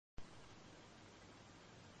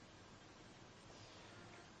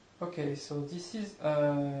Okay, so this is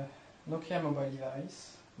a Nokia mobile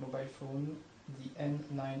device, mobile phone, the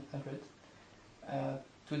N900.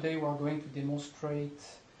 Today we are going to demonstrate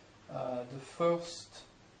the first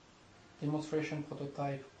demonstration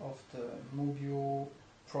prototype of the MOBIO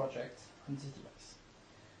project on this device.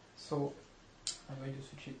 So I'm going to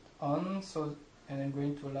switch it on, and I'm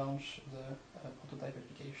going to launch the prototype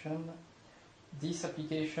application. This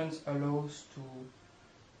application allows to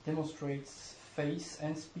demonstrate face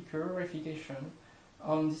and speaker verification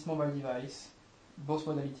on this mobile device, both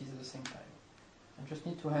modalities at the same time. I just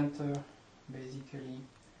need to enter basically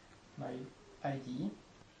my ID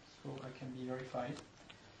so I can be verified,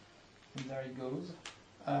 and there it goes.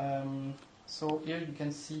 So here you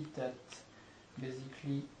can see that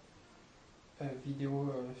basically a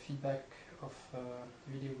video feedback of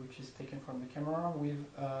video which is taken from the camera with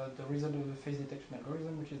the result of the face detection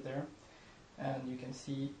algorithm which is there, and you can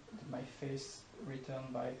see my face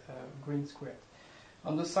returned by green square.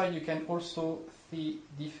 On the side you can also see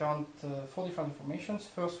four different informations.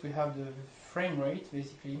 First we have the frame rate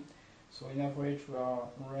basically, so in average we are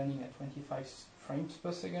running at 25 frames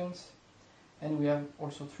per second, and we have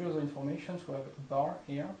also three other informations. We have a bar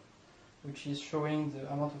here which is showing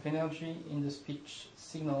the amount of energy in the speech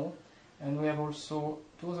signal, and we have also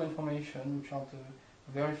two other information which are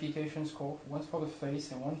the verification score, one for the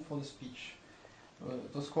face and one for the speech.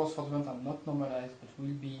 Those scores for the moment are not normalized but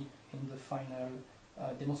will be in the final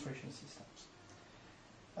demonstration systems.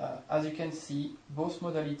 As you can see, both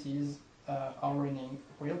modalities are running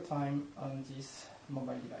real time on this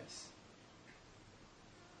mobile device.